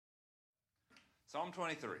Psalm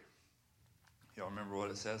 23. Y'all remember what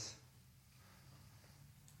it says?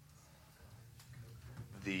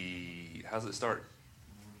 How's it start?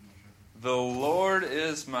 The Lord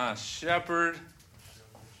is my shepherd,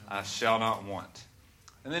 I shall not want.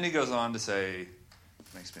 And then he goes on to say,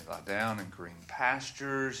 makes me lie down in green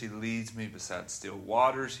pastures. He leads me beside still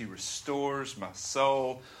waters. He restores my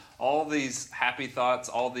soul. All these happy thoughts,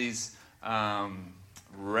 all these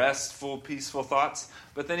restful, peaceful thoughts.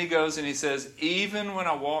 But then he goes and he says, even when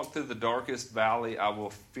I walk through the darkest valley, I will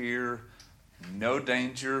fear no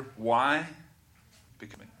danger. Why?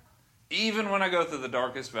 Because even when I go through the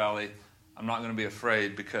darkest valley, I'm not going to be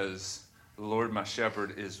afraid because the Lord my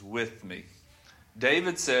shepherd is with me.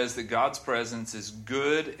 David says that God's presence is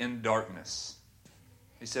good in darkness.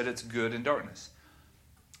 He said it's good in darkness.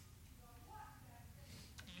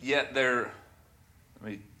 Yet let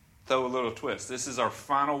me throw a little twist. This is our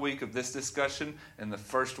final week of this discussion and the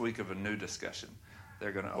first week of a new discussion.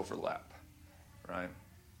 They're going to overlap, right?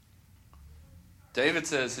 David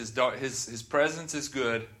says his presence is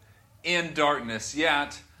good in darkness.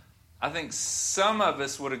 Yet, I think some of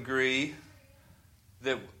us would agree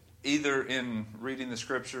that either in reading the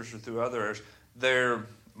scriptures or through others, there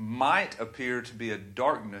might appear to be a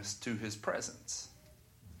darkness to his presence.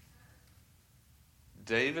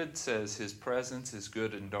 David says his presence is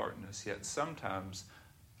good in darkness, yet sometimes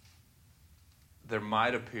there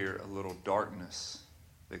might appear a little darkness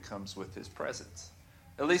that comes with his presence.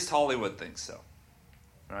 At least Hollywood thinks so.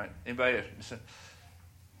 Right? Anybody?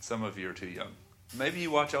 Some of you are too young. Maybe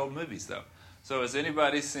you watch old movies, though. So has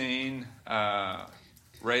anybody seen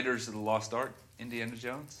Raiders of the Lost Ark? Indiana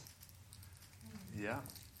Jones? Yeah.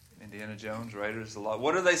 Indiana Jones, Raiders of the Lost.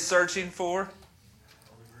 What are they searching for?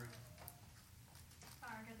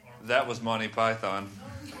 That was Monty Python.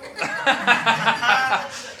 I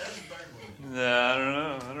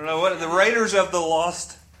don't know. What the Raiders of the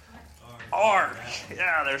Lost Ark?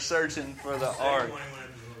 Yeah, they're searching for the Ark.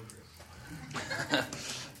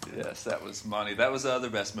 Yes, that was Monty. That was the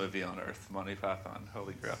other best movie on earth, Monty Python.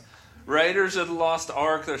 Holy crap. Raiders of the Lost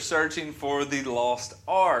Ark, they're searching for the Lost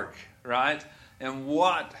Ark, right? And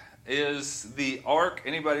what is the Ark?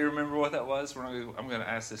 Anybody remember what that was? I'm going to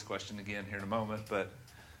ask this question again here in a moment, but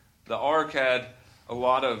the Ark had a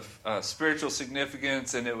lot of spiritual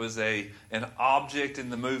significance, and it was an object in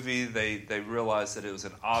the movie. They realized that it was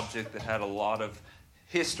an object that had a lot of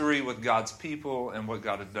history with God's people and what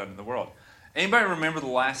God had done in the world. Anybody remember the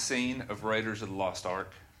last scene of Raiders of the Lost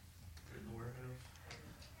Ark?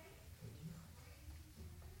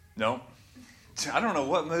 No? I don't know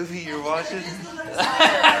what movie you're watching.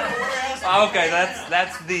 Okay,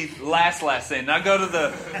 that's the last scene. Now go to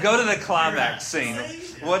the climax scene.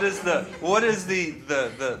 What is the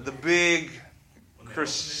big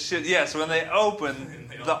Christian? Yes, when they open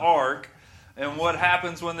the ark, and what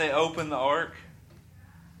happens when they open the ark?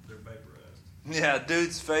 They're vaporized. Yeah,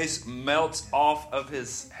 dude's face melts off of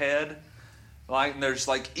his head. There's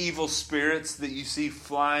evil spirits that you see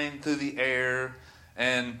flying through the air,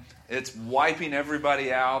 and it's wiping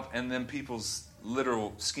everybody out, and then people's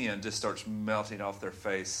literal skin just starts melting off their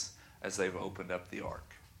face as they've opened up the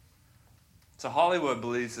ark. So Hollywood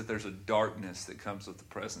believes that there's a darkness that comes with the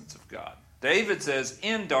presence of God. David says,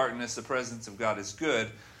 in darkness, the presence of God is good,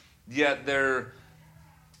 yet the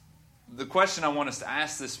question I want us to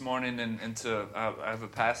ask this morning, and to I have a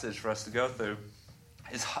passage for us to go through,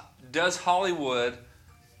 is does Hollywood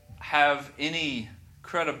have any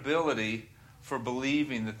credibility for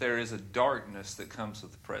believing that there is a darkness that comes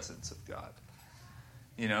with the presence of God?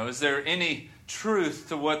 Is there any truth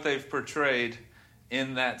to what they've portrayed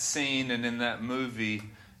in that scene and in that movie?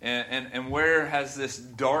 And where has this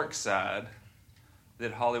dark side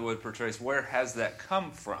that Hollywood portrays, where has that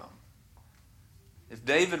come from? If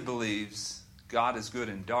David believes God is good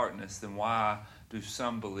in darkness, then why do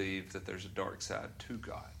some believe that there's a dark side to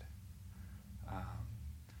God?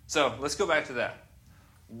 So let's go back to that.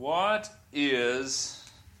 What is...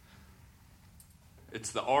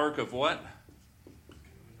 It's the Ark of what?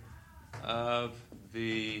 Of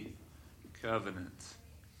the Covenant.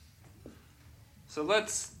 So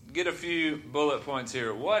let's get a few bullet points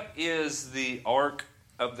here. What is the Ark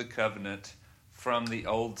of the Covenant from the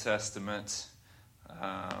Old Testament?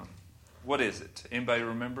 What is it? Anybody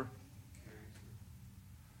remember?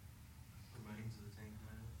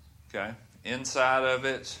 Okay. Inside of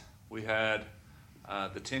it, we had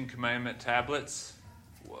the Ten Commandment tablets.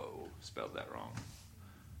 Whoa, spelled that wrong.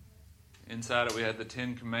 Inside it, we had the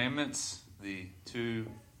Ten Commandments, the 2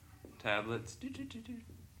 tablets,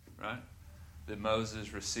 right, that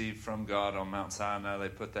Moses received from God on Mount Sinai. They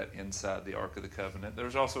put that inside the Ark of the Covenant. There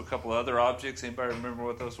was also a couple other objects. Anybody remember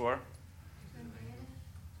what those were?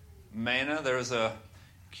 manna. There was a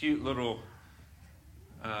cute little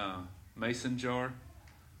mason jar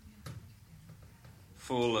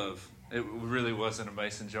full of, it really wasn't a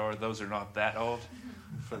mason jar. Those are not that old,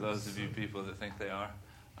 for those of you people that think they are.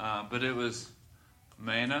 But it was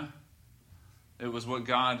manna. It was what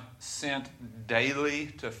God sent daily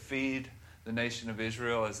to feed the nation of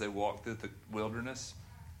Israel as they walked through the wilderness.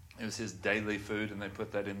 It was his daily food, and they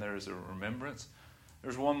put that in there as a remembrance.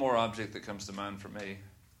 There's one more object that comes to mind for me.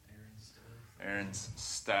 Aaron's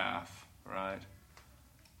staff, right?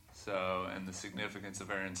 So, and the significance of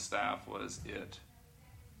Aaron's staff was it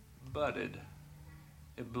budded.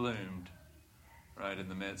 It bloomed, right, in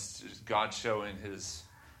the midst. Just God showing his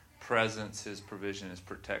presence, his provision, his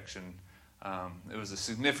protection. It was a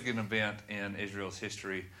significant event in Israel's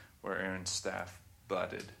history where Aaron's staff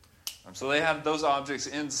budded. So they had those objects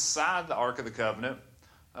inside the Ark of the Covenant.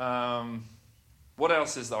 What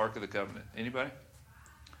else is the Ark of the Covenant? Anybody?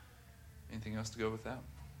 Anything else to go with that?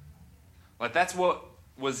 Like, that's what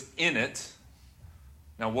was in it.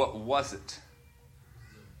 Now, what was it?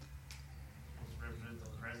 Represent the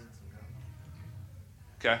presence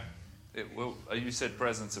of God. Okay. You said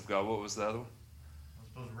presence of God. What was the other one?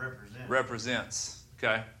 It's supposed to represent. Represents.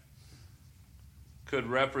 Okay. Could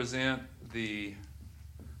represent the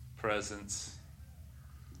presence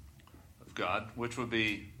of God, which would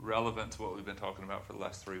be relevant to what we've been talking about for the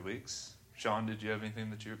last 3 weeks. Sean, did you have anything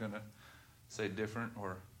that you're going to say different?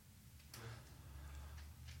 Or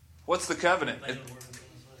what's the covenant?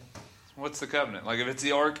 What's the covenant? Like, if it's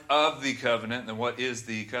the Ark of the Covenant, then what is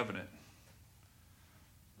the covenant?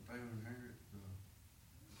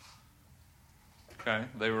 Okay,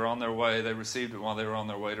 they were on their way. They received it while they were on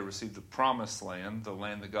their way to receive the promised land. The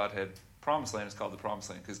land that God had, promised land is called the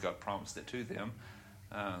promised land because God promised it to them.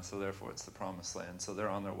 So therefore it's the promised land. So they're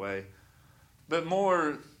on their way. But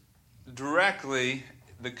more directly,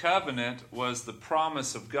 the covenant was the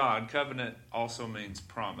promise of God. Covenant also means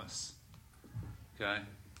promise. Okay?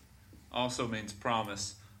 Also means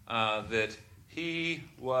promise. That he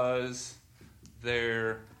was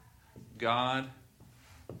their God.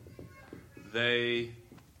 They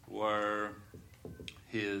were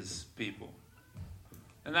his people.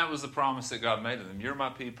 And that was the promise that God made to them. You're my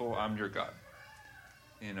people, I'm your God.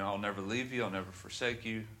 You know, I'll never leave you, I'll never forsake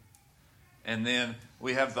you. And then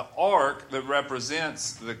we have the ark that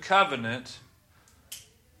represents the covenant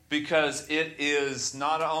because it is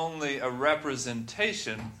not only a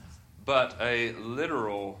representation, but a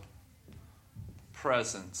literal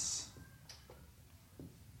presence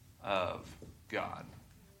of God.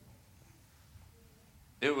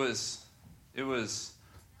 It was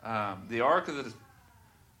the Ark of the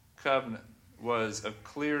Covenant was a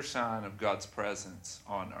clear sign of God's presence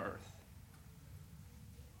on earth.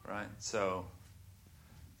 Right? So,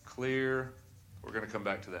 clear, we're going to come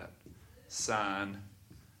back to that, sign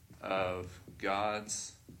of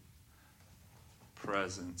God's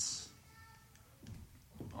presence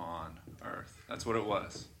on earth. That's what it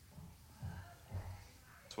was.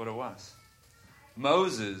 That's what it was.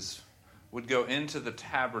 Moses would go into the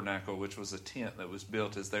tabernacle, which was a tent that was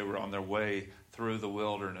built as they were on their way through the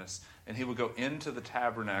wilderness. And he would go into the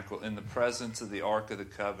tabernacle in the presence of the Ark of the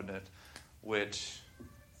Covenant, which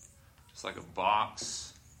is like a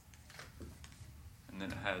box. And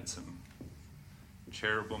then it had some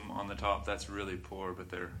cherubim on the top. That's really poor, but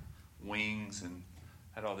they're wings and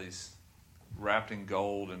had all these wrapped in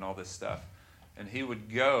gold and all this stuff. And he would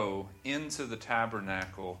go into the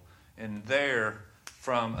tabernacle, and there,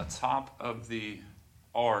 from atop of the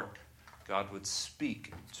ark, God would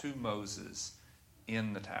speak to Moses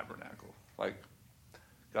in the tabernacle. Like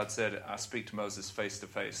God said, I speak to Moses face to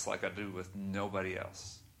face like I do with nobody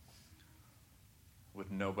else. With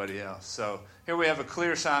nobody else. So here we have a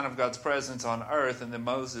clear sign of God's presence on earth, and then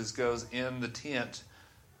Moses goes in the tent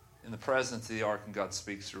in the presence of the ark, and God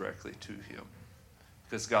speaks directly to him.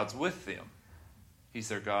 Because God's with them. He's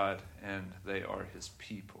their God, and they are his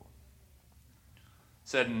people.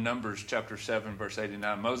 Said in Numbers chapter 7, verse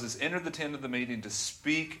 89, Moses entered the tent of the meeting to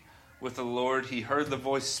speak with the Lord. He heard the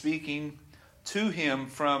voice speaking to him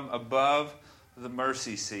from above the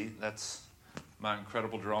mercy seat. That's my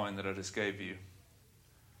incredible drawing that I just gave you.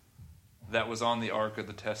 That was on the Ark of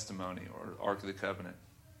the Testimony, or Ark of the Covenant.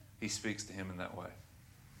 He speaks to him in that way.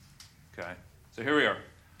 Okay, so here we are.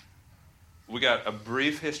 We got a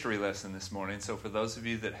brief history lesson this morning. So for those of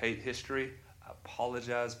you that hate history, I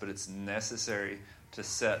apologize, but it's necessary to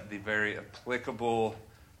set the very applicable,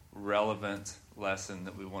 relevant lesson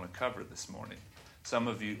that we want to cover this morning. Some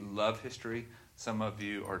of you love history. Some of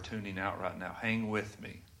you are tuning out right now. Hang with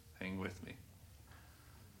me. Hang with me.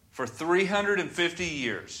 For 350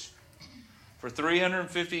 years, For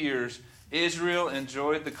 350 years, Israel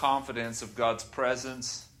enjoyed the confidence of God's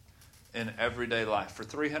presence in everyday life. For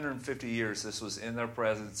 350 years, this was in their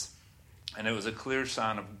presence, and it was a clear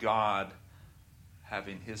sign of God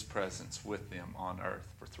having His presence with them on earth.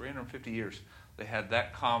 For 350 years, they had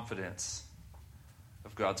that confidence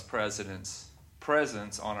of God's presence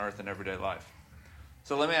on earth in everyday life.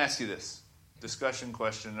 So let me ask you this. Discussion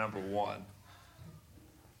question number 1.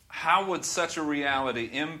 How would such a reality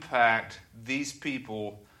impact these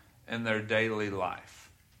people in their daily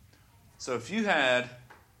life? So if you had,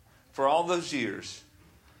 for all those years,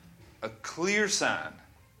 a clear sign,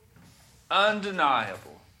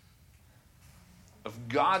 undeniable, of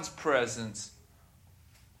God's presence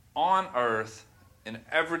on earth in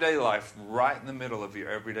everyday life, right in the middle of your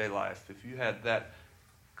everyday life, if you had that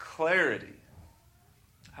clarity,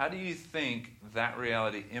 how do you think that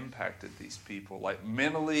reality impacted these people? Like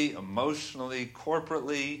mentally, emotionally,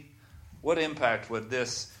 corporately? What impact would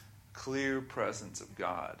this clear presence of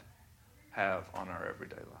God have on our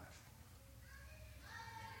everyday life?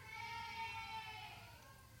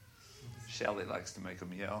 Shelley likes to make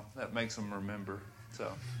them yell. That makes them remember.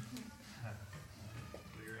 So,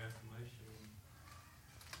 Clear affirmation,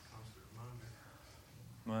 constant reminder.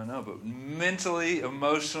 well, I know, but mentally,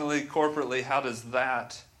 emotionally, corporately, how does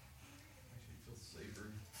that Makes you feel safer.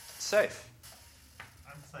 safe?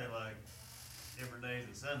 I'd say like every day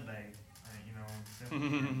is a Sunday, you know, simple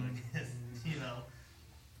terms, I guess, you know,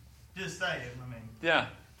 just say it. I mean, Yeah.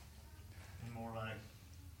 and more like,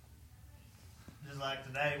 just like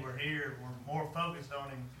today we're here, we're more focused on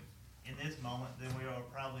Him in this moment than we are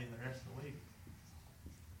probably the rest of the week.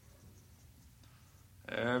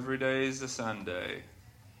 Every day is a Sunday.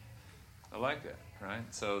 I like that, right?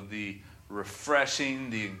 So the refreshing,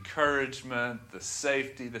 the encouragement, the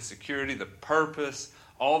safety, the security, the purpose,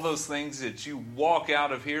 all those things that you walk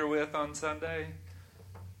out of here with on Sunday,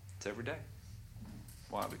 it's every day.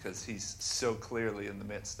 Why? Because He's so clearly in the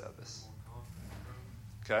midst of us. More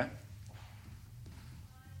confident, bro. Okay?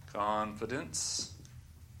 Confidence.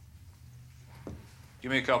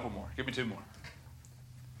 Give me a couple more. Give me 2 more.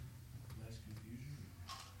 Less confusion.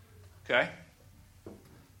 Okay?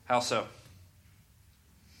 How so?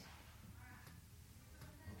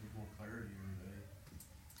 There's more clarity every day.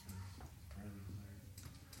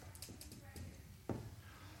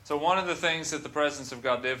 So one of the things that the presence of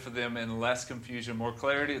God did for them in less confusion, more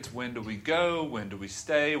clarity, it's when do we go? When do we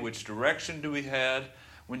stay? Which direction do we head?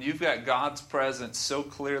 When you've got God's presence so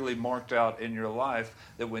clearly marked out in your life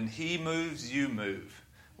that when He moves, you move.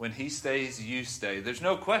 When He stays, you stay. There's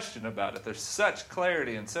no question about it. There's such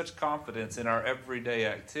clarity and such confidence in our everyday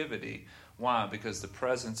activity. Why? Because the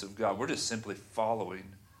presence of God, we're just simply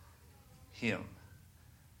following Him.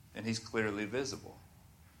 And He's clearly visible.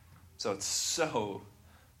 So it's so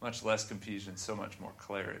much less confusion, so much more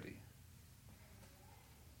clarity.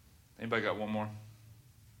 Anybody got one more?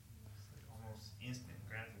 It's like almost instant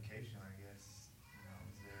gratification, I guess. You know,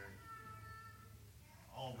 it's there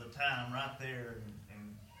all the time, right there,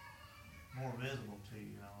 and more visible to you.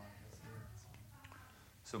 You know, like that's it.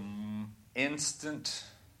 So instant.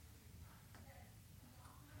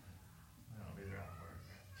 I don't know, be the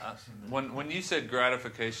right word. When you said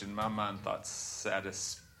gratification, my mind thought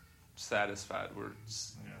satisfied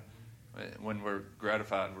words. Yeah. When we're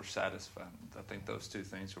gratified, we're satisfied. I think those two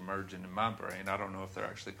things are merging in my brain. I don't know if they're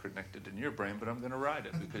actually connected in your brain, but I'm going to write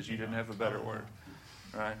it because you didn't have a better word,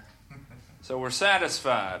 right? So we're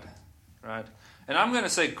satisfied, right? And I'm going to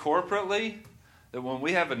say corporately that when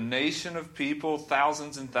we have a nation of people,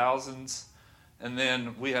 thousands and thousands, and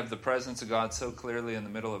then we have the presence of God so clearly in the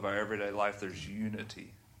middle of our everyday life, there's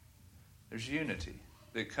unity. There's unity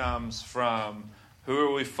that comes from who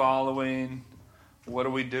are we following, what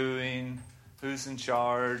are we doing, who's in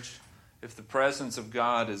charge. If the presence of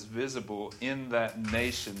God is visible in that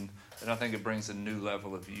nation, then I think it brings a new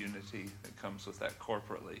level of unity that comes with that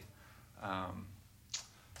corporately.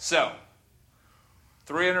 So,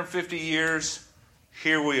 350 years,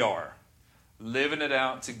 here we are, living it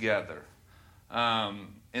out together.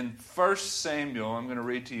 In 1 Samuel, I'm going to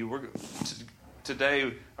read to you.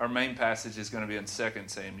 Today, our main passage is going to be in 2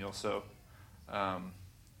 Samuel, so I'm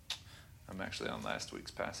actually on last week's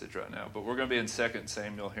passage right now, but we're going to be in 2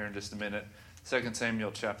 Samuel here in just a minute. 2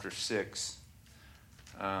 Samuel chapter 6.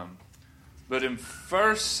 But in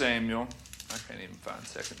 1 Samuel, I can't even find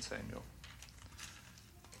 2 Samuel.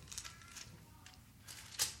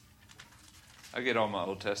 I get all my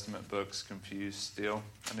Old Testament books confused still.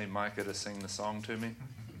 I need Micah to sing the song to me.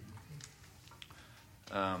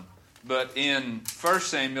 But in 1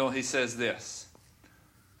 Samuel, he says this.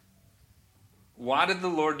 why did the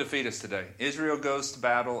Lord defeat us today? Israel goes to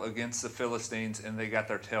battle against the Philistines, and they got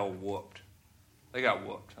their tail whooped. They got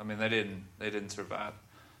whooped. I mean, they didn't survive.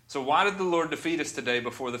 So why did the Lord defeat us today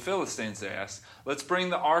before the Philistines, they asked? Let's bring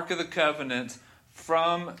the Ark of the Covenant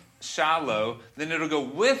from Shiloh. Then it'll go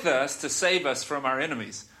with us to save us from our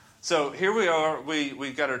enemies. So here we are.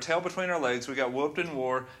 We got our tail between our legs. We got whooped in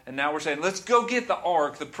war. And now we're saying, let's go get the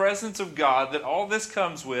Ark, the presence of God that all this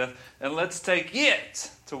comes with, and let's take it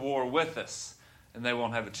to war with us. And they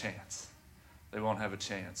won't have a chance. They won't have a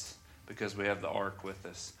chance because we have the Ark with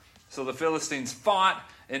us. So the Philistines fought,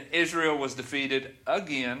 and Israel was defeated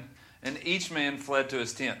again, and each man fled to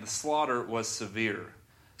his tent. The slaughter was severe.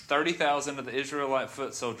 30,000 of the Israelite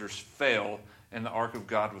foot soldiers fell, and the Ark of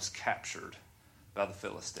God was captured by the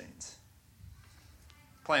Philistines.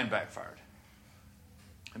 Plan backfired.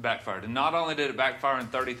 It backfired. And not only did it backfire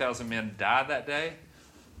and 30,000 men died that day,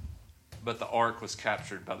 but the Ark was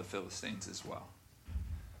captured by the Philistines as well.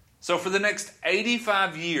 So for the next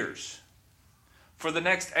 85 years,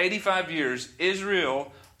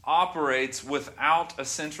 Israel operates without a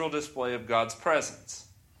central display of God's presence.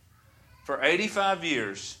 For 85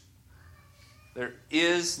 years, there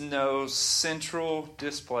is no central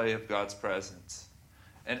display of God's presence.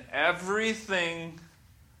 And everything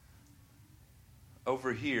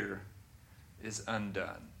over here is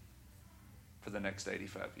undone for the next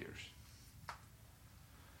 85 years.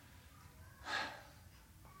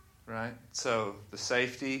 Right? So the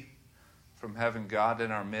safety from having God in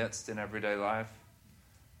our midst in everyday life,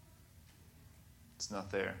 it's not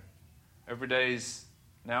there. Every day's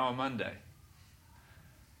now a Monday.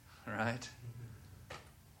 Right?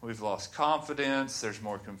 We've lost confidence. There's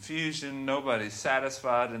more confusion. Nobody's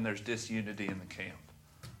satisfied, and there's disunity in the camp.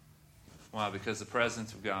 Why? Because the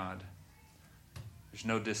presence of God, there's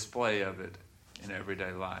no display of it in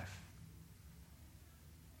everyday life.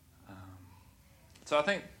 So I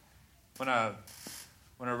think when I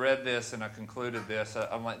read this and I concluded this,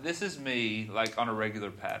 I'm like, this is me like on a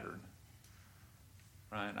regular pattern.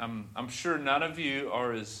 Right? I'm sure none of you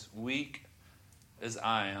are as weak as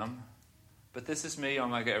I am, but this is me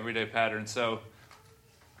on like an everyday pattern. So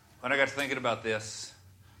when I got to thinking about this,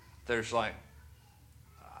 there's like,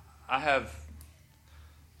 I have,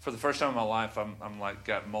 for the first time in my life, I'm like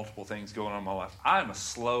got multiple things going on in my life. I'm a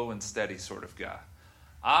slow and steady sort of guy.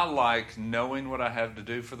 I like knowing what I have to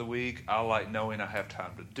do for the week. I like knowing I have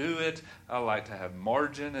time to do it. I like to have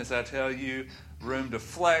margin, as I tell you, room to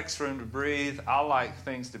flex, room to breathe. I like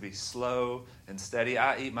things to be slow and steady.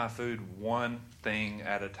 I eat my food one thing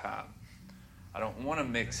at a time. I don't want to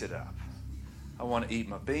mix it up. I want to eat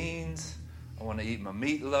my beans. I want to eat my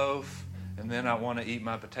meatloaf. And then I want to eat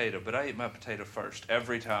my potato. But I eat my potato first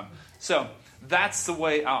every time. So that's the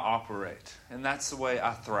way I operate. And that's the way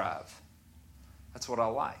I thrive. That's what I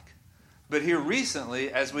like. But here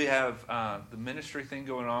recently, as we have the ministry thing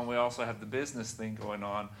going on, we also have the business thing going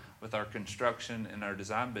on with our construction and our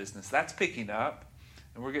design business. That's picking up.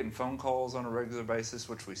 And we're getting phone calls on a regular basis,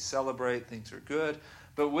 which we celebrate. Things are good.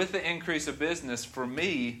 But with the increase of business, for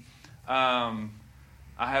me, I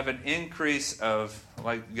have an increase of,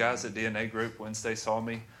 like guys at DNA Group Wednesday saw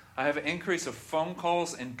me, I have an increase of phone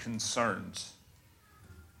calls and concerns.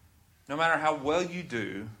 No matter how well you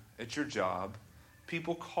do at your job,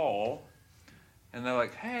 people call and they're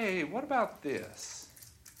like, hey, what about this?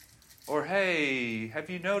 Or, hey, have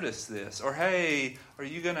you noticed this? Or, hey, are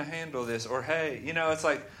you going to handle this? Or, hey, it's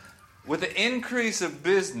like with the increase of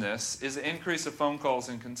business is the increase of phone calls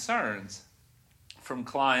and concerns from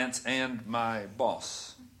clients and my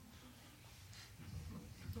boss.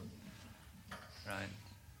 Right?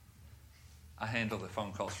 I handle the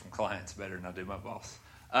phone calls from clients better than I do my boss.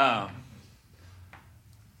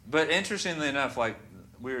 But interestingly enough, like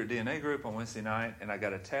we were at DNA Group on Wednesday night, and I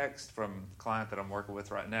got a text from a client that I'm working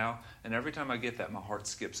with right now, and every time I get that, my heart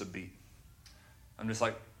skips a beat. I'm just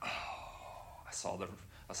like, oh, I saw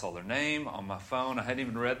their name on my phone. I hadn't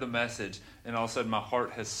even read the message, and all of a sudden my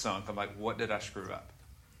heart has sunk. I'm like, what did I screw up?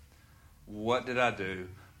 What did I do?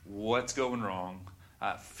 What's going wrong?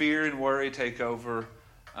 Fear and worry take over,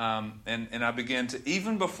 and I begin to,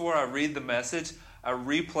 even before I read the message, I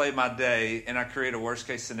replay my day, and I create a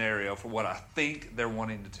worst-case scenario for what I think they're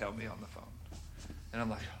wanting to tell me on the phone. And I'm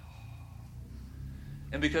like, oh.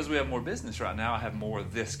 And because we have more business right now, I have more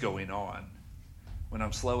of this going on. When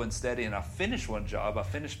I'm slow and steady and I finish one job, I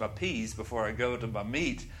finish my peas before I go to my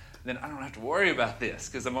meat, then I don't have to worry about this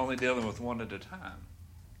because I'm only dealing with one at a time.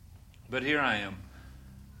 But here I am.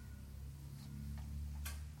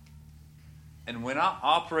 And when I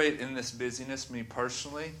operate in this busyness, me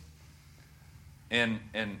personally, and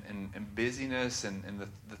busyness and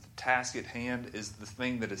the task at hand is the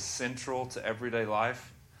thing that is central to everyday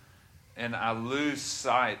life. And I lose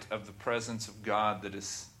sight of the presence of God that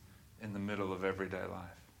is in the middle of everyday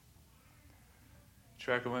life.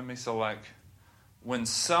 Tracking with me? So like when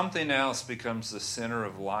something else becomes the center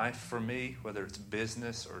of life for me, whether it's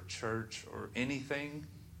business or church or anything,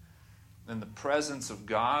 and the presence of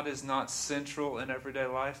God is not central in everyday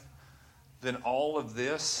life, then all of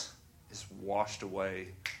this is washed away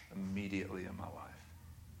immediately in my life.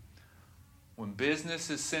 When business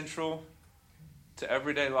is central to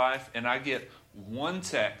everyday life and I get one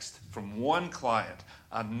text from one client,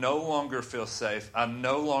 I no longer feel safe. I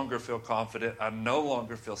no longer feel confident. I no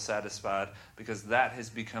longer feel satisfied because that has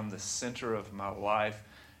become the center of my life,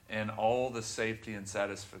 and all the safety and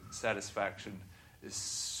satisfaction is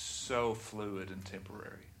so fluid and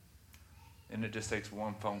temporary. And it just takes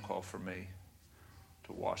one phone call for me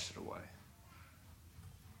to wash it away.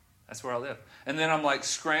 That's where I live. And then I'm like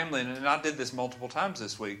scrambling, and I did this multiple times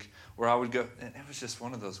this week where I would go, and it was just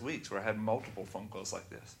one of those weeks where I had multiple phone calls like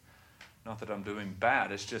this. Not that I'm doing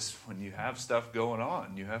bad, it's just when you have stuff going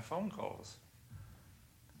on, you have phone calls.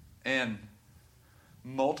 And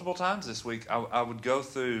multiple times this week, I would go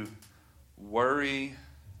through worry,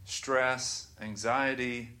 stress,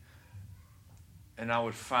 anxiety, and I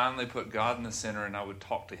would finally put God in the center and I would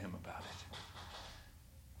talk to Him about it.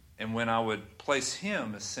 And when I would place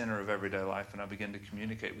Him as center of everyday life and I began to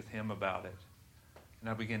communicate with Him about it,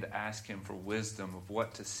 and I began to ask Him for wisdom of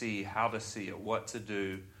what to see, how to see it, what to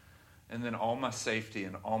do, and then all my safety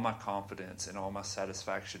and all my confidence and all my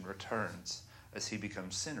satisfaction returns as He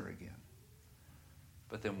becomes center again.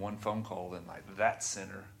 But then one phone call and like that's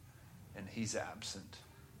center and He's absent.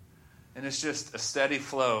 And it's just a steady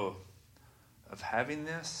flow of having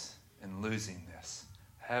this and losing this.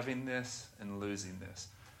 Having this and losing this.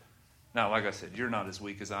 Now, like I said, you're not as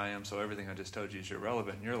weak as I am, so everything I just told you is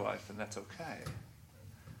irrelevant in your life, and that's okay.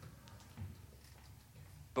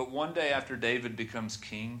 But one day after David becomes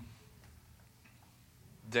king,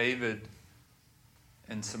 David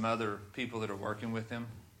and some other people that are working with him,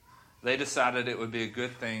 they decided it would be a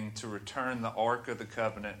good thing to return the Ark of the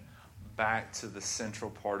Covenant back to the central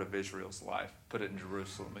part of Israel's life, put it in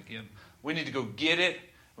Jerusalem again. We need to go get it.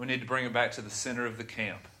 We need to bring it back to the center of the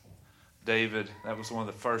camp. David, that was one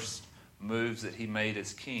of the first moves that he made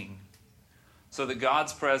as king, so that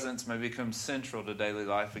God's presence may become central to daily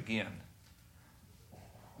life again.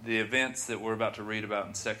 The events that we're about to read about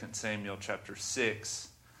in 2 Samuel chapter 6,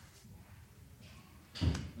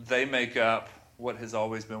 they make up what has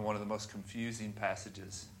always been one of the most confusing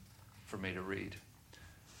passages for me to read.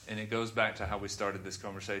 And it goes back to how we started this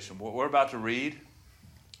conversation. What we're about to read,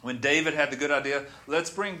 when David had the good idea,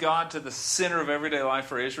 let's bring God to the center of everyday life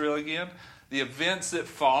for Israel again, the events that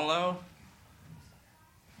follow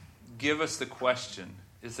give us the question,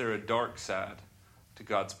 is there a dark side to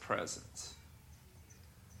God's presence?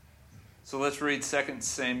 So let's read 2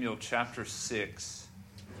 Samuel chapter 6.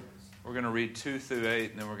 We're going to read 2 through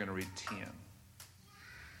 8, and then we're going to read 10.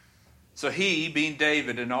 So he, being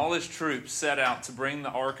David, and all his troops set out to bring the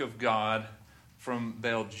ark of God from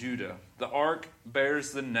Baal Judah. The ark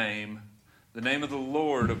bears the name of the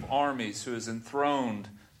Lord of armies, who is enthroned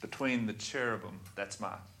between the cherubim. That's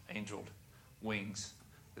my angeled wings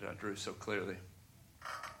that I drew so clearly.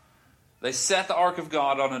 They set the ark of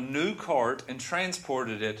God on a new cart and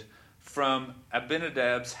transported it from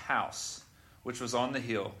Abinadab's house, which was on the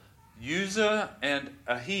hill. Uzzah and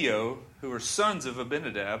Ahio, who were sons of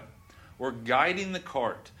Abinadab, were guiding the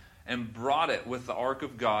cart and brought it with the ark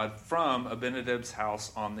of God from Abinadab's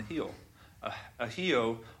house on the hill.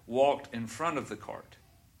 Ahio walked in front of the cart.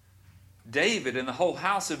 David and the whole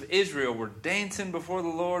house of Israel were dancing before the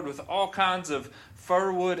Lord with all kinds of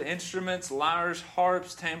firwood instruments, lyres,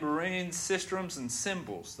 harps, tambourines, sistrums, and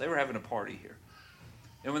cymbals. They were having a party here.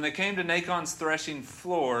 And when they came to Nachon's threshing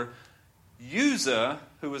floor, Uzzah,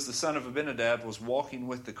 who was the son of Abinadab, was walking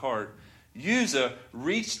with the cart. Uzzah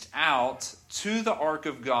reached out to the ark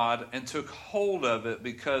of God and took hold of it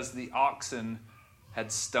because the oxen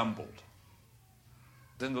had stumbled.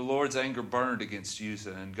 Then the Lord's anger burned against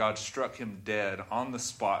Uzzah, and God struck him dead on the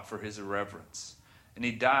spot for his irreverence. And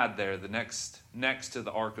he died there, next to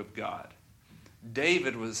the ark of God.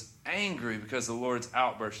 David was angry because of the Lord's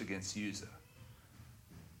outburst against Uzzah.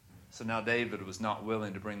 So now David was not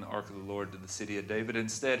willing to bring the ark of the Lord to the city of David.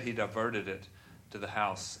 Instead, he diverted it to the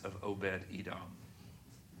house of Obed-Edom.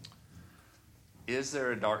 Is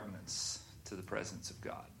there a darkness to the presence of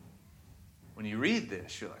God? When you read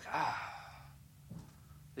this, you're like,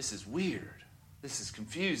 this is weird. This is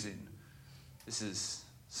confusing. This is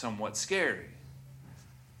somewhat scary.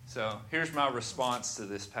 So here's my response to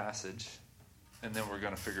this passage, and then we're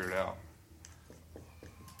going to figure it out.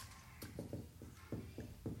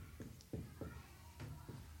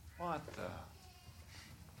 What the?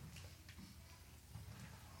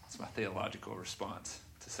 That's my theological response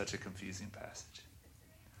to such a confusing passage.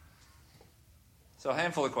 So a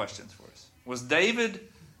handful of questions for us. Was David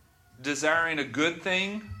desiring a good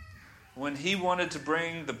thing when he wanted to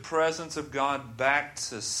bring the presence of God back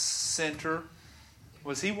to center?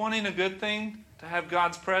 Was he wanting a good thing to have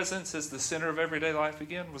God's presence as the center of everyday life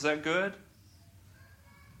again? Was that good?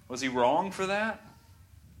 Was he wrong for that?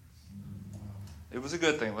 It was a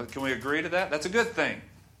good thing. Can we agree to that? That's a good thing.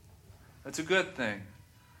 That's a good thing.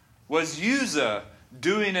 Was Uzzah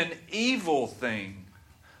doing an evil thing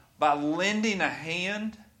by lending a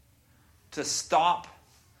hand to stop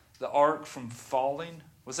the ark from falling?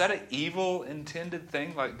 Was that an evil intended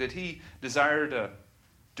thing? Like, did he desire to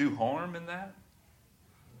do harm in that?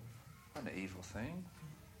 Not an evil thing.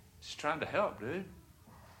 Just trying to help, dude.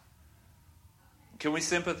 Can we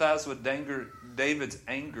sympathize with David's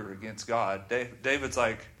anger against God? David's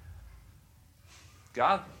like,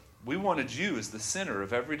 God, we wanted you as the center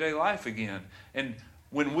of everyday life again. And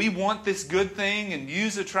when we want this good thing and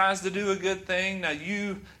Uzzah tries to do a good thing, now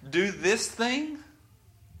you do this thing?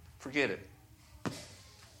 Forget it.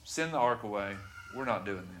 Send the ark away. We're not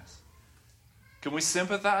doing this. Can we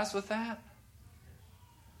sympathize with that?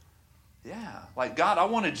 Yeah. Like, God, I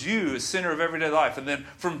wanted you as center of everyday life. And then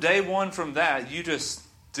from day one from that, you just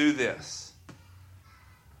do this.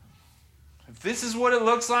 If this is what it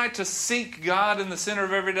looks like to seek God in the center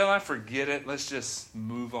of everyday life, forget it. Let's just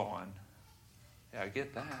move on. Yeah, I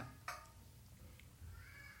get that.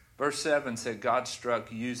 Verse 7 said God struck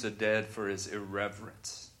Uzzah dead for his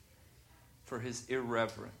irreverence. For his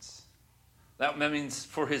irreverence. That means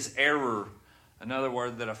for his error. Another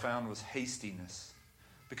word that I found was hastiness.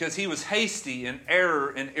 Because he was hasty in error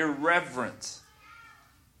and irreverence.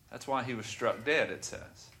 That's why he was struck dead, it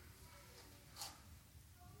says.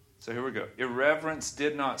 So here we go. Irreverence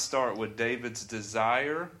did not start with David's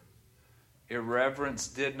desire. Irreverence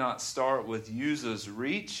did not start with Uzzah's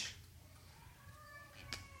reach.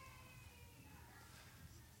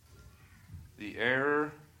 The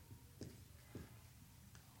error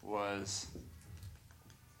was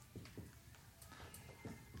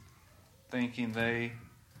thinking they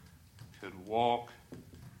could walk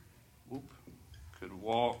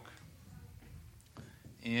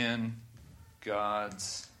in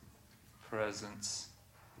God's presence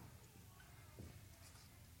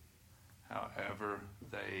however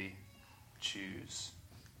they choose.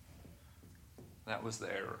 That was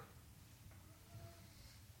the error.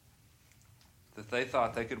 That they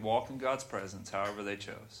thought they could walk in God's presence however they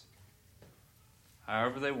chose.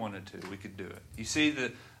 However they wanted to, we could do it. You see,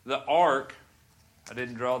 the ark, I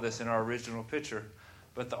didn't draw this in our original picture,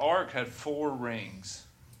 but the ark had 4 rings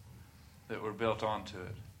that were built onto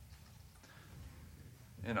it.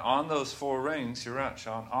 And on those 4 rings, you're right,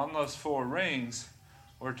 Sean, on those 4 rings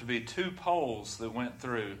were to be 2 poles that went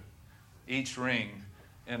through each ring.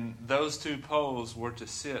 And those 2 poles were to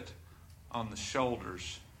sit on the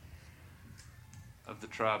shoulders of the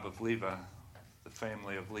tribe of Levi, the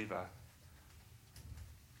family of Levi.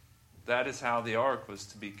 That is how the ark was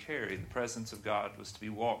to be carried. The presence of God was to be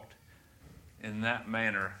walked in that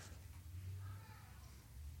manner.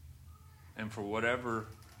 And for whatever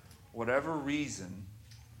reason,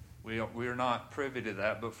 we are not privy to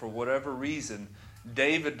that, but for whatever reason,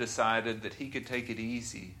 David decided that he could take it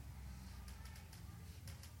easy.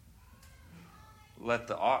 Let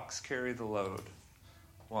the ox carry the load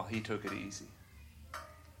while he took it easy.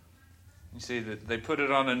 You see that they put it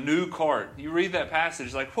on a new cart. You read that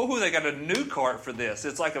passage, like, whoa, they got a new cart for this.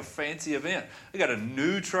 It's like a fancy event. They got a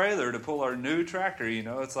new trailer to pull our new tractor, you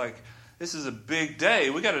know. It's like, this is a big day.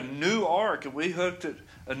 We got a new ark, and we hooked it,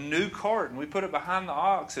 a new cart, and we put it behind the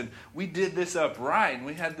ox, and we did this up right, and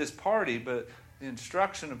we had this party. But the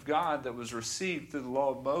instruction of God that was received through the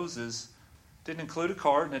law of Moses didn't include a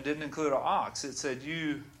cart, and it didn't include an ox. It said,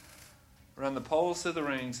 you run the poles to the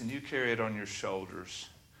rings, and you carry it on your shoulders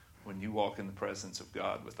when you walk in the presence of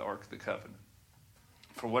God with the Ark of the Covenant.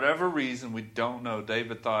 For whatever reason, we don't know,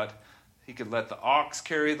 David thought he could let the ox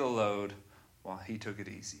carry the load while he took it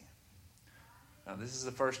easy. Now, this is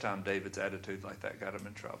the first time David's attitude like that got him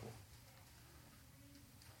in trouble.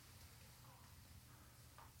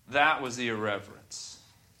 That was the irreverence.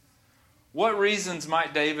 What reasons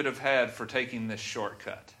might David have had for taking this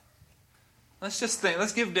shortcut? Let's just think.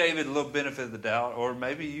 Let's give David a little benefit of the doubt, or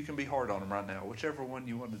maybe you can be hard on him right now, whichever one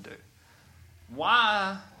you want to do.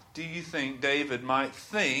 Why do you think David might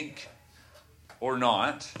think, or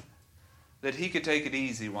not, that he could take it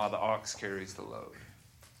easy while the ox carries the load?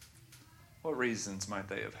 What reasons might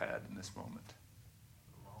they have had in this moment?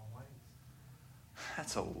 Long ways.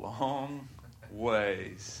 That's a long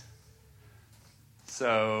ways.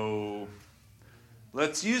 So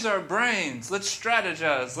let's use our brains. Let's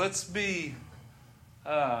strategize. Let's be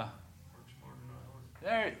Work smarter, not harder.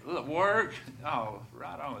 there. Look, work. Oh,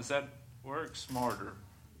 right on. Is that work smarter,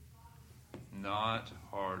 not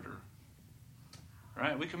harder?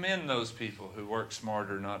 Right? We commend those people who work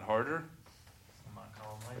smarter, not harder. Some might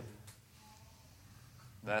call them lazy.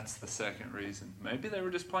 That's the second reason. Maybe they were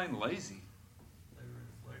just plain lazy. They were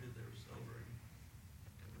inflated, they were celebrating.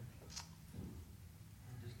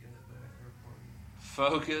 They just got it back, they were partying.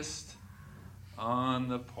 Focused on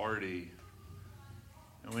the party.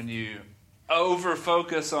 And when you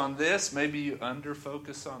over-focus on this, maybe you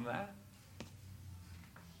under-focus on that.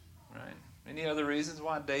 Right? Any other reasons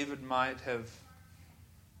why David might have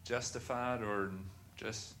justified or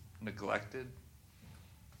just neglected?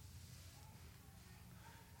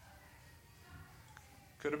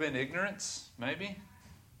 Could have been ignorance, maybe.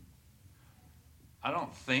 I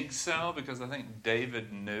don't think so, because I think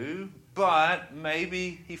David knew, but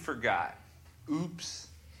maybe he forgot. Oops.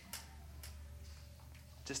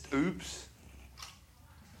 Just oops.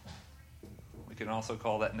 We can also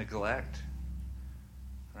call that neglect,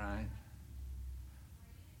 right?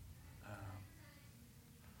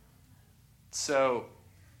 So,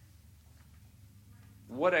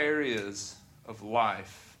 what areas of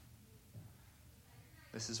life,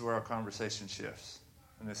 this is where our conversation shifts,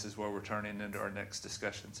 and this is where we're turning into our next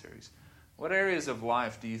discussion series. What areas of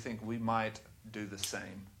life do you think we might do the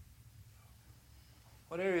same?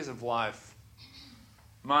 What areas of life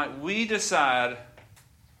might we decide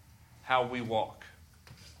how we walk?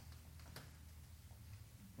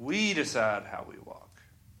 We decide how we walk.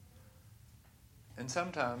 And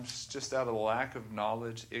sometimes, just out of lack of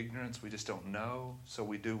knowledge, ignorance, we just don't know, so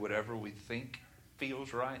we do whatever we think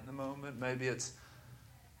feels right in the moment. Maybe it's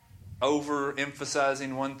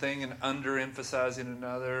overemphasizing one thing and underemphasizing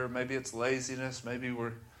another. Maybe it's laziness. Maybe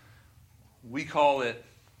we call it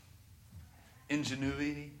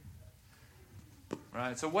ingenuity.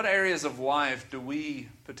 Right? So what areas of life do we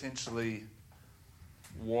potentially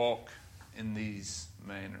walk in these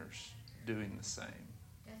manners, doing the same?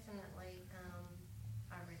 Definitely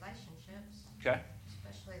our relationships, Okay?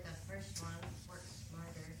 especially the first one, work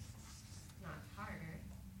smarter, not harder.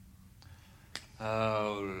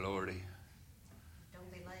 Oh, Lordy.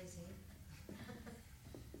 Don't be lazy.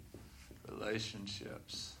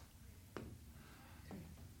 Relationships.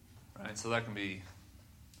 Right? So that can be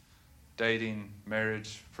dating,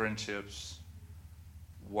 marriage, friendships,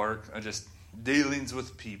 work, just dealings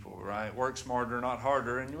with people, right? Work smarter, not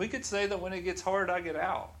harder. And we could say that when it gets hard, I get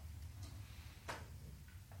out.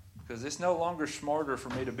 Because it's no longer smarter for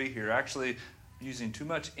me to be here. Actually, using too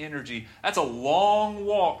much energy. That's a long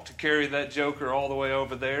walk to carry that joker all the way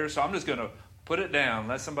over there. So I'm just going to put it down.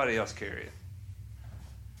 Let somebody else carry it.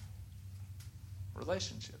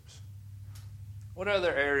 Relationships. What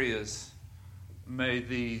other areas may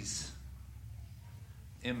these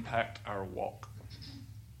impact our walk?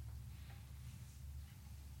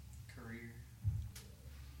 Career.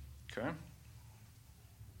 Okay.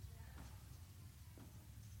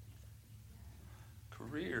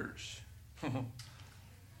 Careers. Regular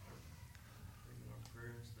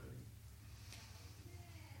prayer and study.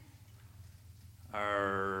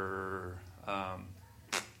 Our,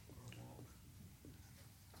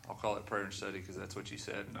 I'll call it prayer and study because that's what you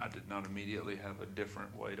said, and I did not immediately have a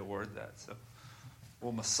different way to word that. So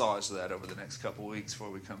we'll massage that over the next couple of weeks before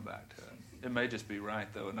we come back to it. It may just be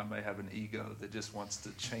right, though, and I may have an ego that just wants to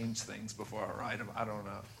change things before I write them. I don't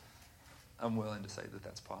know. I'm willing to say that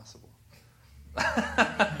that's possible. There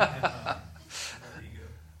you go.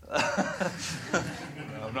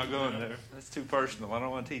 No, I'm not going there. That's too personal. I don't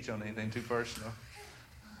want to teach on anything too personal.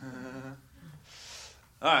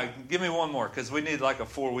 All right, give me one more, because we need like a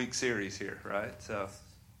 4-week series here, right? So,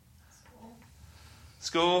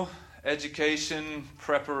 school, education,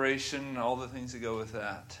 preparation, all the things that go with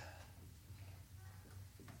that.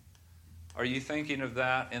 Are you thinking of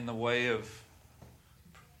that in the way of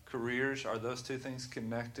careers? Are those two things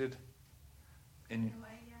connected?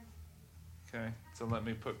 Okay, so let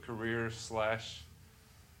me put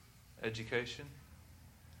career/education.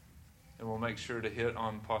 And we'll make sure to hit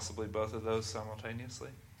on possibly both of those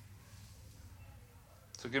simultaneously.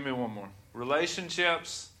 So give me one more.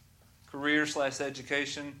 Relationships,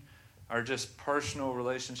 career/education, are just personal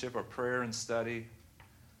relationship or prayer and study.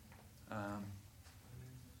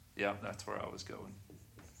 Yeah, that's where I was going.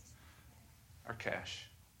 Our cash,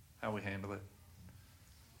 how we handle it.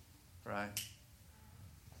 right?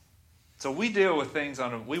 So we deal with things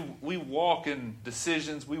we walk in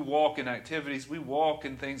decisions, we walk in activities, we walk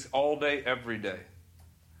in things all day, every day.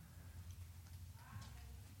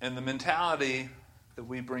 And the mentality that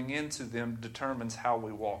we bring into them determines how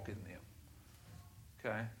we walk in them.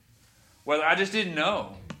 Okay? Well, I just didn't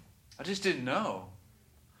know. I didn't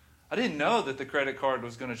know that the credit card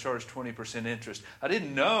was going to charge 20% interest. I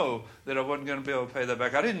didn't know that I wasn't going to be able to pay that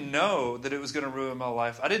back. I didn't know that it was going to ruin my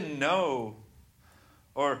life. I didn't know.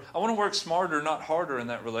 Or I want to work smarter, not harder in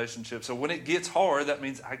that relationship. So when it gets hard, that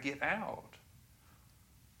means I get out.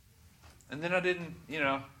 And then I didn't,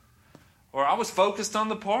 or I was focused on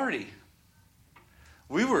the party.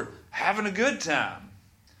 We were having a good time.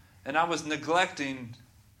 And I was neglecting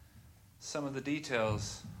some of the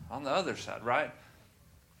details on the other side, right?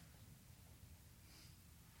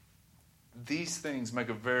 These things make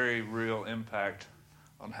a very real impact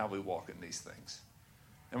on how we walk in these things.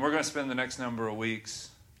 And we're going to spend the next number of weeks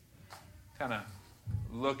kind of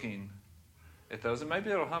looking at those. And maybe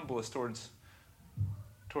it'll humble us towards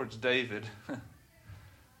David.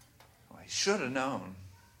 He should have known.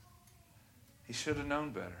 He should have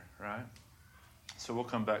known better, right? So we'll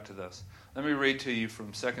come back to those. Let me read to you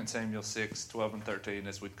from 2 Samuel 6, 12 and 13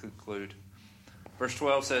 as we conclude. Verse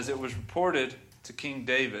 12 says, "It was reported to King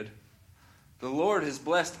David, the Lord has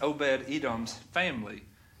blessed Obed-Edom's family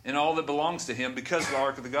and all that belongs to him because of the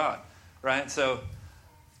ark of the God." Right? So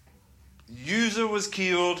Uzzah was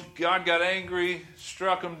killed. God got angry,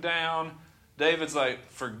 struck him down. David's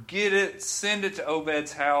like, forget it. Send it to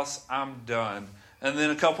Obed's house. I'm done. And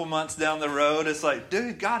then a couple months down the road, it's like,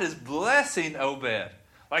 dude, God is blessing Obed.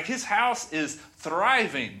 Like his house is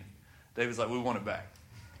thriving. David's like, we want it back.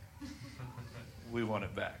 We want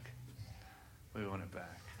it back. We want it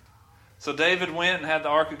back. So David went and had the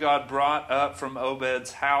ark of God brought up from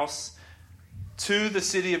Obed's house to the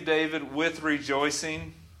city of David with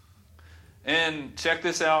rejoicing. And check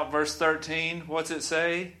this out, verse 13. What's it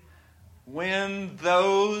say? When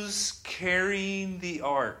those carrying the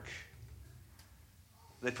ark,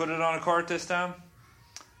 they put it on a cart this time?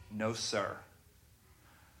 No, sir.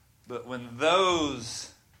 But when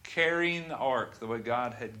those carrying the ark, the way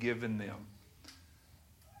God had given them,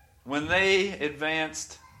 when they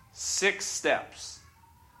advanced 6 steps,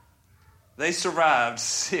 they survived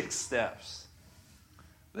 6 steps.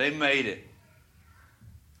 They made it.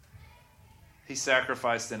 He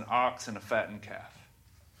sacrificed an ox and a fattened calf.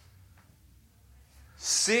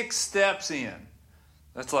 6 steps in.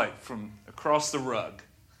 That's like from across the rug.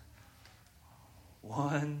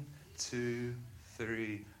 1, 2,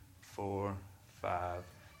 3, 4, 5,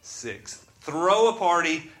 6. Throw a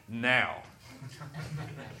party now.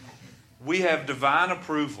 We have divine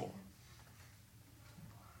approval.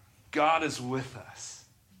 God is with us.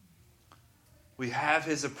 We have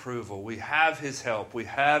His approval. We have His help. We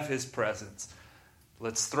have His presence.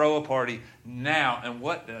 Let's throw a party now. And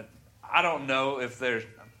I don't know if there's...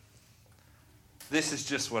 This is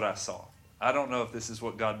just what I saw. I don't know if this is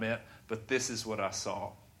what God meant, but this is what I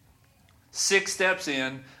saw. 6 steps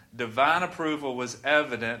in, divine approval was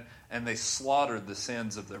evident, and they slaughtered the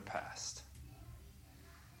sins of their past.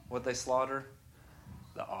 What'd they slaughter?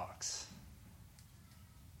 The ox.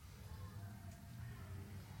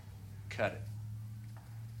 Cut it.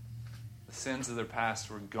 The sins of their past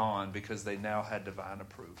were gone because they now had divine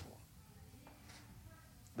approval.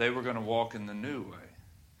 They were going to walk in the new way.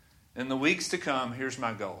 In the weeks to come, here's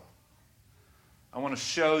my goal. I want to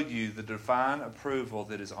show you the divine approval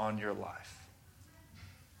that is on your life.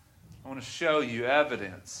 I want to show you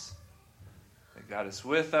evidence that God is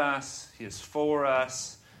with us, He is for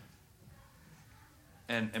us,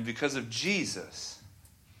 and because of Jesus,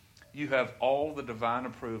 you have all the divine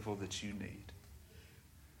approval that you need.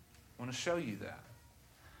 I want to show you that.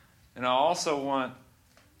 And I also want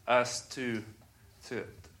us to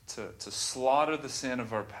slaughter the sin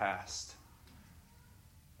of our past,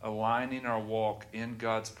 aligning our walk in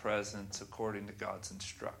God's presence according to God's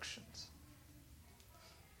instructions.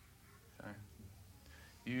 Okay?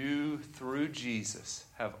 You, through Jesus,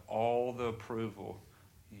 have all the approval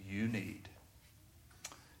you need.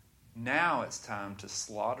 Now it's time to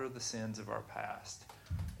slaughter the sins of our past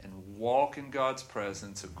and walk in God's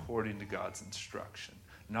presence according to God's instruction.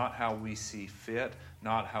 Not how we see fit,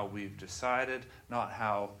 not how we've decided, not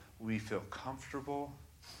how we feel comfortable,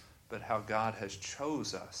 but how God has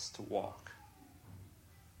chose us to walk.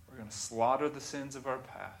 We're going to slaughter the sins of our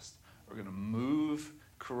past. We're going to move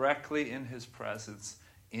correctly in His presence,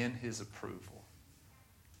 in His approval.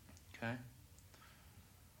 Okay?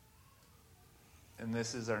 And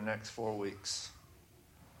this is our next 4 weeks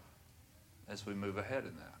as we move ahead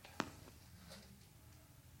in that.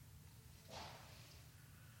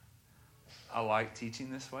 I like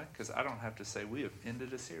teaching this way because I don't have to say we have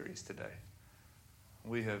ended a series today.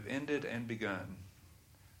 We have ended and begun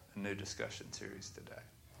a new discussion series today.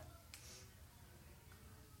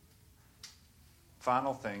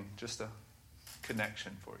 Final thing, just a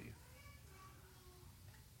connection for you.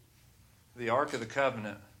 The Ark of the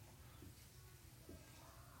Covenant,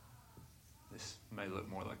 this may look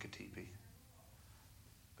more like a teepee,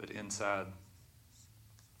 but inside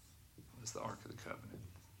was the Ark of the Covenant.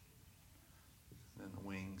 And then the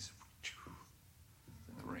wings,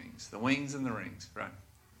 and the rings. The wings and the rings, right?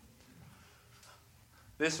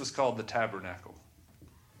 This was called the tabernacle.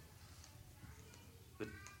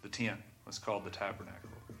 The tent was called the tabernacle.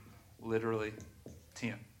 Literally,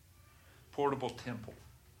 tent. Portable temple.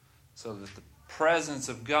 So that the presence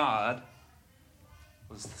of God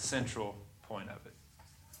was the central point of it.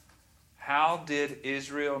 How did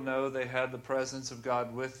Israel know they had the presence of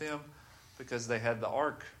God with them? Because they had the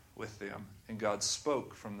ark with them, and God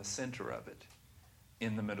spoke from the center of it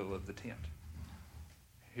in the middle of the tent.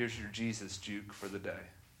 Here's your Jesus juke for the day.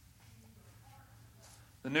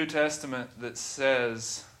 The New Testament that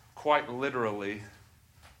says, quite literally,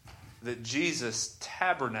 that Jesus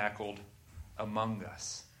tabernacled among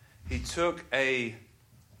us. He took a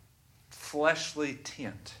fleshly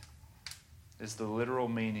tent, is the literal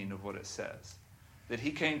meaning of what it says. That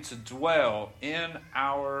he came to dwell in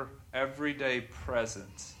our everyday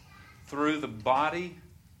presence through the body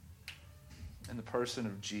and the person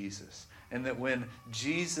of Jesus. And that when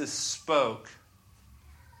Jesus spoke,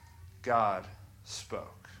 God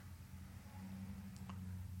spoke.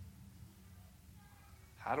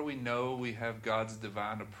 How do we know we have God's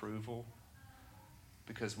divine approval?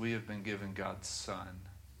 Because we have been given God's Son.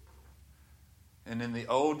 And in the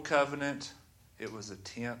old covenant, it was a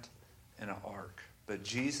tent and an ark. But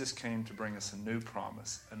Jesus came to bring us a new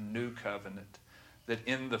promise, a new covenant. That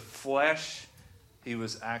in the flesh, he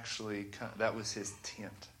was actually, that was his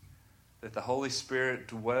tent. That the Holy Spirit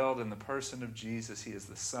dwelled in the person of Jesus. He is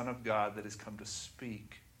the Son of God that has come to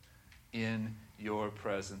speak in your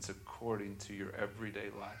presence according to your everyday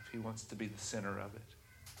life. He wants to be the center of it.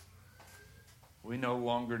 We no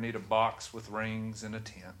longer need a box with rings and a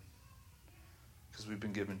tent because we've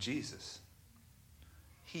been given Jesus.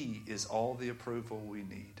 He is all the approval we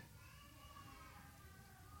need.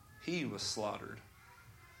 He was slaughtered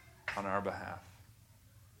on our behalf,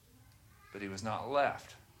 but he was not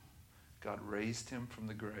left. God raised him from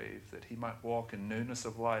the grave that he might walk in newness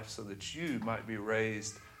of life so that you might be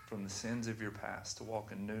raised from the sins of your past to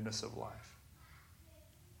walk in newness of life.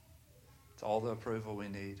 It's all the approval we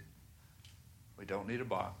need. We don't need a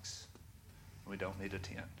box. We don't need a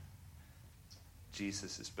tent.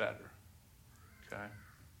 Jesus is better. Okay?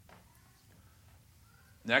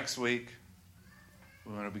 Next week,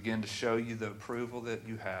 we want to begin to show you the approval that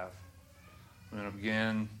you have. We're going to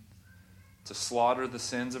begin to slaughter the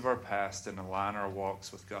sins of our past and align our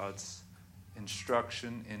walks with God's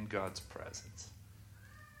instruction in God's presence.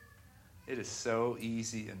 It is so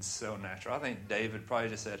easy and so natural. I think David probably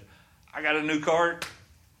just said, I got a new cart,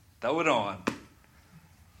 throw it on.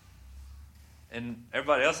 And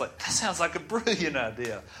everybody else like, that sounds like a brilliant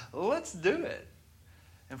idea. Let's do it.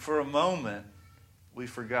 And for a moment, we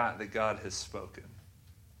forgot that God has spoken.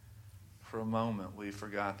 For a moment, we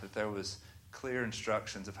forgot that there was clear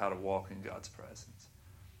instructions of how to walk in God's presence.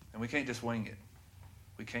 And we can't just wing it.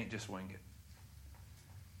 We can't just wing it.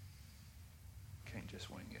 Can't just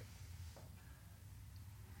wing it.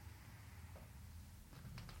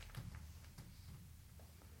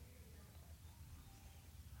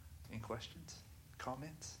 Any questions?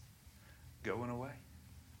 Comments? Going away?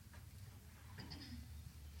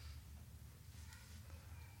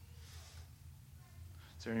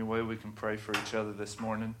 Is there any way we can pray for each other this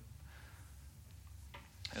morning?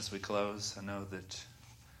 As we close, I know that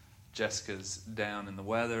Jessica's down in the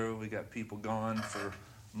weather. We got people gone for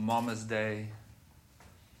Mama's Day.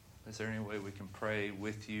 Is there any way we can pray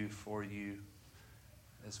with you, for you,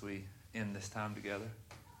 as we end this time together?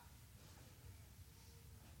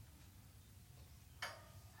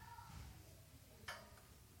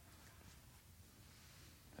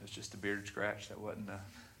 That was just a beard scratch. That wasn't a...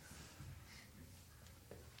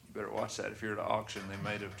 You better watch that. If you're at an auction, they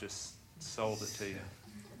might have just sold it to you.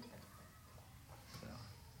 So,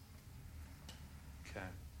 okay.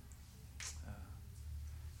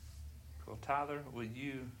 Cool. Tyler, will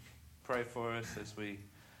you pray for us as we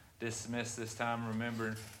dismiss this time?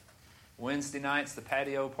 Remember, Wednesday night's the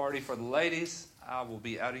patio party for the ladies. I will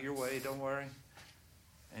be out of your way, don't worry.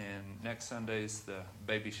 And next Sunday's the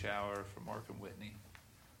baby shower for Mark and Whitney.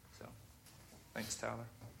 So, thanks, Tyler.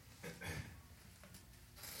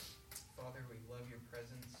 Father, we love your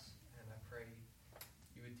presence, and I pray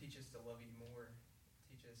would teach us to love you more.